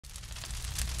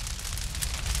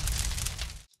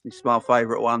This is my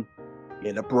favourite one.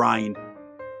 Yeah, the brain.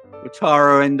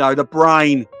 Wataru Endo, the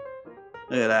brain.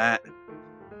 Look at that.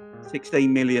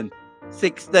 16 million.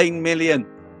 16 million.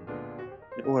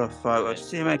 What a photo.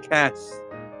 Simicast.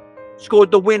 Scored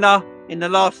the winner in the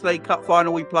last League Cup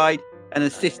final we played and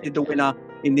assisted the winner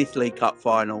in this League Cup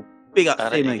final. Big up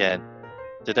Simi. Again.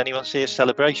 Did anyone see his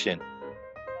celebration?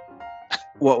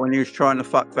 What, when he was trying to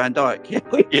fuck Van Dijk?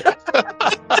 Yeah.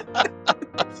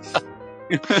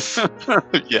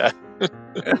 Yeah.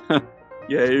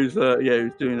 Yeah, he was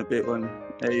doing a bit when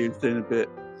he was doing a bit.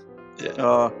 Yeah.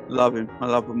 Oh, love him. I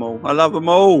love them all. I love them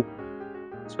all.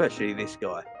 Especially this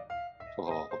guy.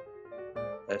 Oh.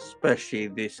 Especially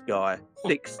this guy.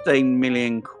 16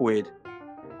 million quid.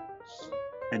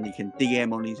 And he can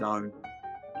DM on his own.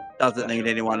 Doesn't need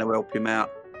anyone to help him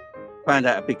out. Found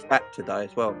out a big fact today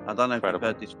as well. I don't know if you've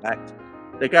heard this fact.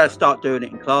 They're going to start doing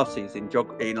it in classes in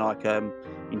geography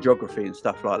and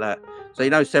stuff like that. So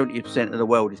 70% of the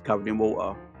world is covered in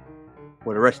water.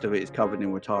 Well, the rest of it is covered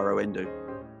in Wataru Endo.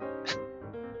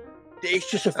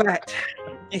 It's just a fact.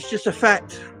 It's just a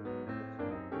fact.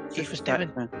 He was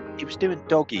doing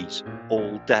doggies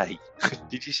all day.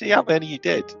 Did you see how many he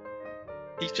did?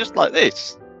 He's just like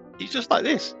this. He's just like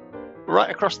this,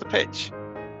 right across the pitch,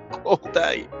 all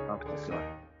day.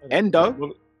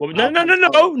 Endo.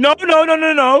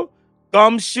 No.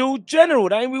 Gumshoe General.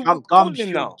 That ain't we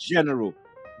Gumshoe General.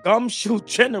 Gumshoe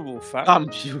General, fam.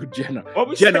 Gumshoe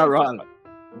General. General.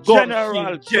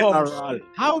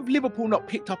 How have Liverpool not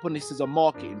picked up on this as a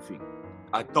marketing thing?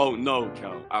 I don't know,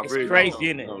 Cal. It's really crazy,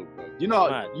 isn't it? You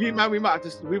know, we might have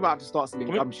to start selling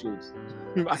gumshoes.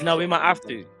 No, we might have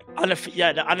to. Cal,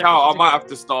 I might have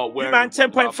to start wearing. Man,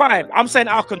 10.5. I'm saying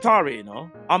Alcantara, you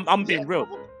know. I'm being real.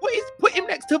 What is put him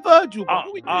next to Virgil?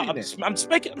 I'm making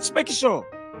sure.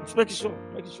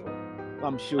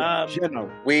 I'm sure.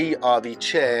 General. We are the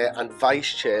chair and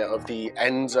vice chair of the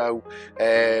Enzo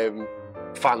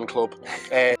fan club.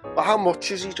 But how much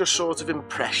has he just sort of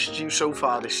impressed you so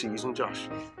far this season, Josh?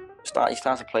 He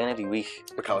started playing every week.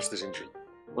 McAllister's injury.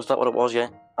 Was that what it was? Yeah.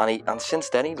 And since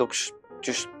then he looks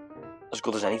just as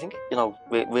good as anything. You know,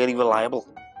 really reliable.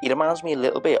 He reminds me a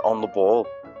little bit on the ball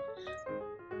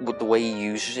with the way he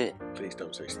uses it. Please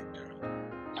don't say Steve Gerrard.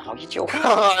 No, you're joking.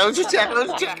 I was just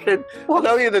checking. I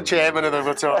know you're the chairman of the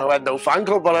Wataru Endo fan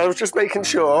club, but I was just making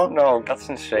sure. No, that's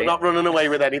insane. We're not running away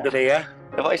with anything here.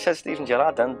 If I said Steven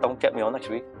Gerrard, then don't get me on next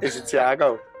week. Is it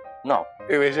Thiago? No.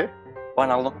 Who is it?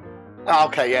 Wijnaldum. Oh,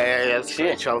 okay, yeah. That's a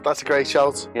great shout. That's a great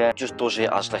shout. Yeah, just does it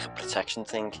as like a protection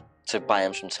thing to buy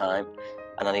him some time,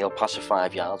 and then he'll pass it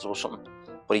 5 yards or something.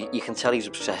 But you can tell he's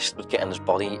obsessed with getting his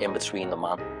body in between the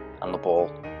man and the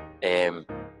ball.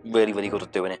 Really, really good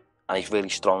at doing it, and he's really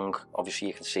strong. Obviously,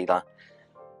 you can see that.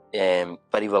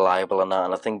 Very reliable and that,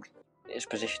 and I think his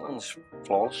positioning is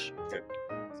flawless. Yeah.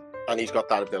 And he's got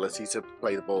that ability to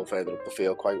play the ball further up the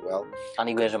field quite well. And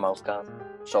he wears a mouth guard,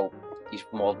 so he's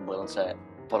more than willing to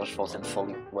put his foot in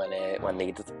fully when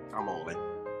needed. I'm all in.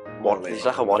 He's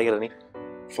like a warrior, isn't he?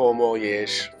 4 more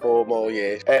years. So,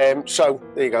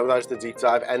 there you go, that's the deep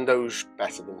dive. Endo's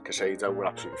better than Casado, we're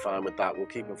absolutely fine with that. We'll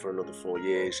keep him for another 4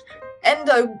 years.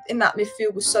 Endo in that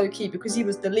midfield was so key because he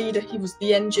was the leader, he was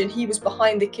the engine, he was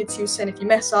behind the kids, he was saying if you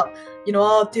mess up,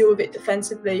 I'll deal with it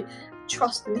defensively.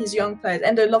 Trust in his young players.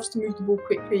 Endo loves to move the ball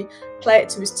quickly, play it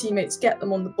to his teammates, get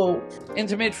them on the ball.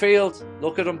 Into midfield,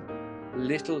 look at him.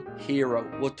 Little hero.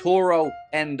 Wataru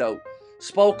Endo.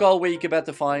 Spoke all week about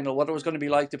the final, what it was going to be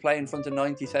like to play in front of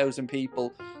 90,000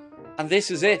 people. And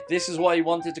this is it. This is why he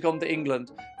wanted to come to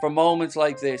England. For moments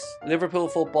like this. Liverpool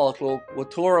Football Club,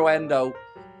 Wataru Endo.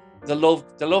 The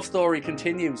love story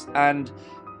continues. And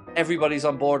everybody's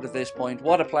on board at this point.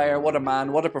 What a player, what a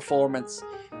man, what a performance.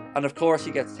 And of course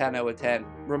he gets 10 out of 10.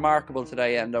 Remarkable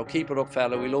today, Endo. Keep it up,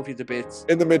 fella. We love you to bits.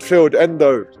 In the midfield,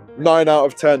 Endo, 9 out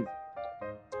of 10.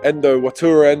 Endo,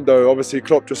 Wataru Endo, obviously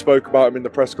Klopp just spoke about him in the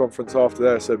press conference after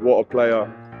there, said what a player.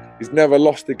 He's never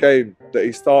lost a game that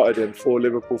he started in for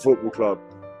Liverpool Football Club.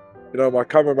 My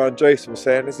cameraman Jason was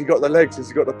saying, has he got the legs? Has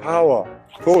he got the power?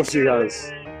 Of course he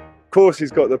has. Of course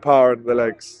he's got the power and the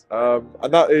legs.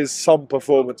 And that is some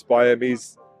performance by him.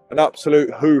 He's an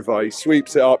absolute hoover. He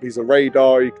sweeps it up. He's a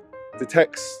radar. He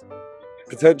detects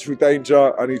potential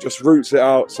danger and he just roots it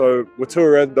out. So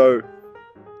Wataru Endo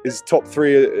is top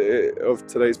 3 of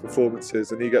today's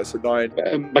performances and he gets a 9.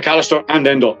 McAllister and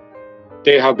Endo,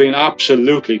 they have been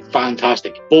absolutely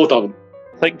fantastic, both of them.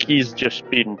 I think he's just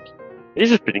been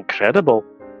incredible.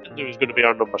 Endo is going to be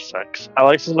our number 6.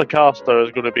 Alexis McAllister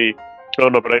is going to be our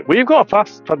number 8. We've got a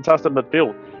fantastic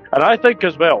midfield. And I think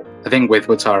as well. I think with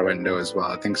Wataru Endo as well,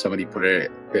 I think somebody put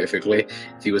it perfectly.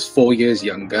 If he was 4 years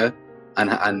younger,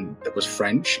 and it was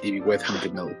French, he'd be worth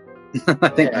 100 mil. I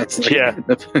think that's like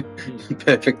the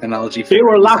perfect analogy. They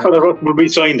were laughing at us when we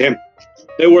signed him.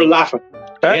 They were laughing.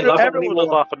 Everyone was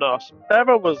laughing at us.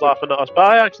 Everyone was laughing at us. But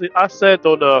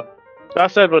I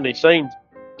said when he signed,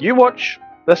 you watch,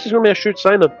 this is going to be a shoot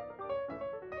signing.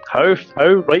 How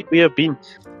right we have been.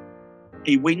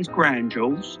 He wins grand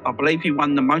jewels. I believe he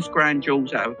won the most grand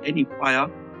jewels out of any player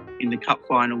in the cup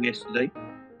final yesterday.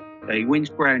 So he wins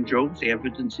grand jewels. The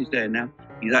evidence is there now.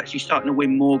 He's actually starting to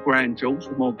win more grand jewels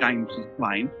the more games he's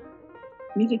playing.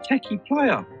 And he's a techie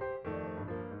player.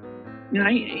 You know,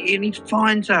 and he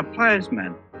finds our players,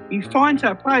 man. He finds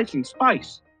our players in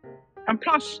space. And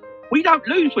plus, we don't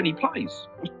lose when he plays.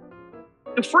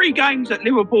 The 3 games that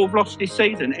Liverpool have lost this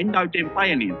season, Endo didn't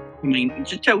play any of them. I mean, it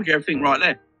just tells you everything right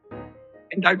there.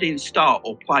 Endo didn't start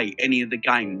or play any of the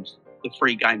games, the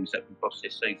 3 games that we've lost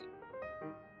this season.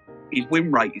 His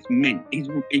win rate is mint. His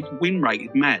win rate is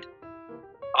mad.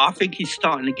 I think he's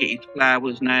starting to get his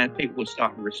flowers now. People are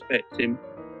starting to respect him.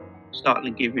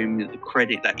 Starting to give him the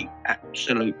credit that he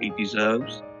absolutely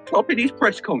deserves. Klopp in his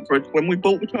press conference when we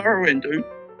bought Wataru Endo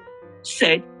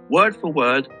said, word for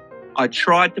word, I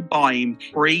tried to buy him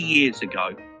 3 years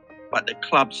ago, but the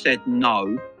club said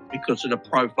no because of the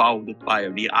profile of the player,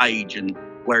 the age and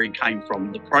where he came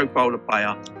from. The profile of the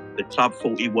player, the club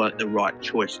thought he weren't the right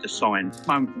choice to sign. At this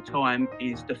moment in time,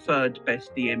 is the 3rd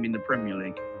best DM in the Premier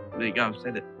League. There you go, I've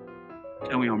said it.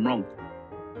 Tell me I'm wrong.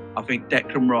 I think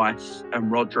Declan Rice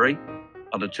and Rodri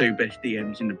are the 2 best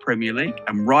DMs in the Premier League.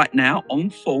 And right now, on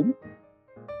form,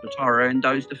 Wataru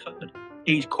Endo's the 3rd.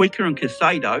 He's quicker than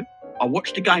Caicedo. I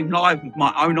watched the game live with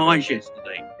my own eyes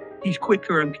yesterday. He's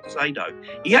quicker than Caicedo.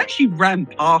 He actually ran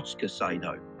past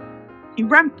Caicedo. He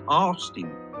ran past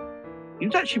him. He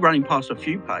was actually running past a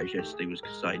few players yesterday, was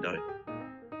Caicedo.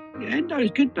 Yeah,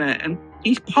 Endo's good, man. And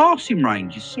his passing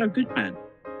range is so good, man.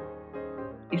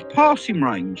 His passing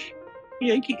range.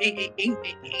 Yeah, he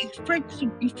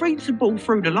feeds the ball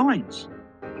through the lines.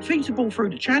 He feeds the ball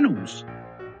through the channels.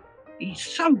 He's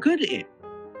so good at it.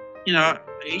 You know,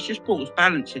 he's just brought us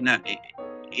balance in that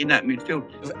midfield.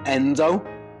 Endo,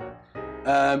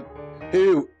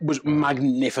 who was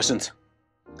magnificent.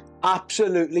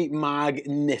 Absolutely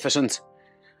magnificent.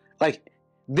 Like,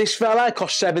 this fella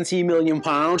cost £17 million.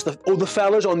 The other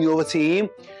fellas on the other team,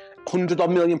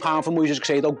 £100 million from Moises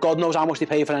Caicedo. God knows how much they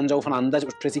paid for Enzo Fernandez. It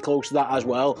was pretty close to that as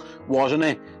well, wasn't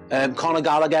it? Conor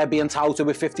Gallagher being touted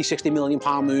with £50-60 million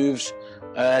moves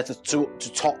to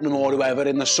Tottenham or whoever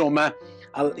in the summer.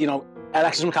 You know,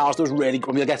 Alexis McAllister was really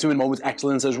good. We'll get to him in a moment.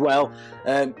 Excellence as well.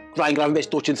 Ryan Gravenberch,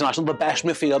 Dutch international, the best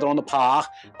midfielder on the park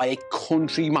by a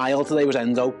country mile today was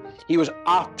Endo. He was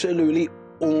absolutely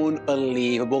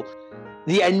unbelievable.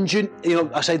 The engine, you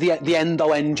know, I say the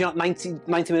Endo engine, 90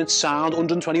 minutes sound,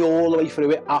 120 all the way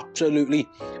through it, absolutely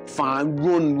fine.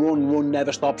 Run,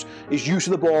 never stops. His use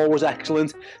of the ball was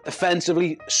excellent.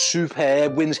 Defensively,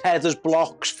 superb. Wins headers,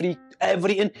 blocks, free,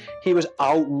 everything. He was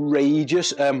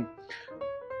outrageous.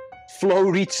 Flo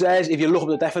Reed says, if you look up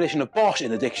the definition of boss in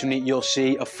the dictionary, you'll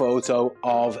see a photo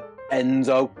of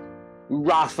Endo.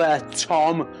 Rafa,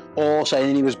 Tom, all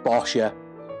saying he was boss, yeah.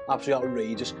 Absolutely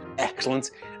outrageous.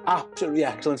 Excellent. Absolutely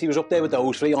excellent. He was up there with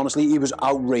those 3. Honestly, he was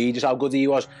outrageous how good he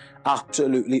was.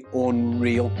 Absolutely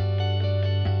unreal.